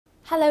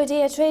Hello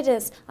dear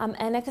traders, I'm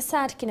Anna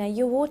Kasatkina.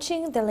 You're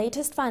watching the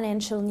latest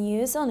financial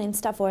news on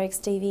InstaForex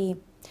TV.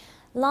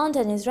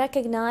 London is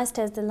recognized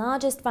as the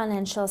largest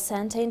financial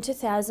center in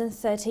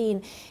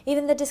 2013.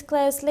 Even the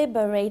disclosed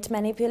Libor rate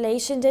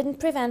manipulation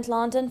didn't prevent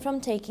London from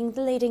taking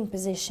the leading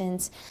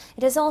positions.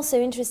 It is also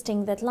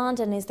interesting that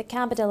London is the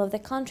capital of the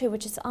country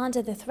which is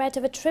under the threat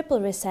of a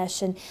triple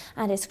recession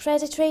and its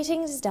credit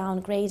rating is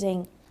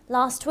downgrading.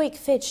 Last week,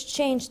 Fitch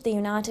changed the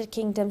United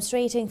Kingdom's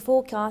rating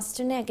forecast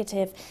to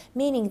negative,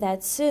 meaning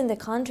that soon the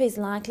country is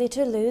likely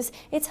to lose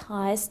its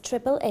highest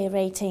AAA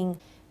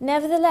rating.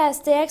 Nevertheless,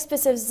 the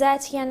experts of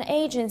Zetian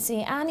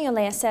agency,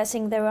 annually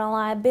assessing the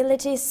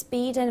reliability,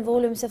 speed and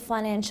volumes of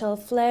financial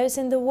flows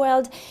in the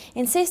world,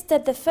 insist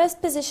that the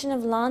first position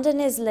of London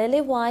is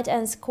lily-white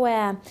and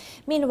square.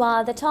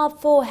 Meanwhile, the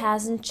top four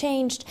hasn't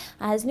changed,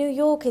 as New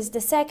York is the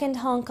second,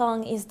 Hong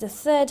Kong is the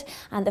third,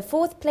 and the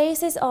fourth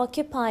place is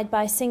occupied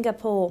by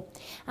Singapore.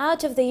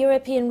 Out of the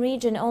European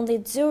region,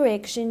 only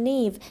Zurich,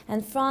 Geneva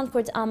and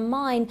Frankfurt am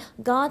Main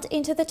got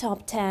into the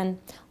top 10.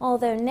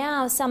 Although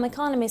now some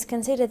economists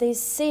consider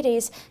these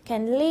cities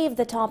can leave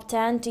the top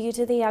 10 due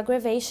to the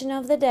aggravation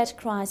of the debt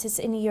crisis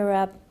in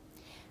Europe.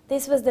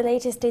 This was the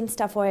latest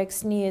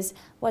InstaForex news.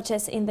 Watch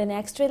us in the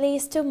next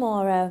release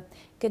tomorrow.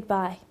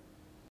 Goodbye.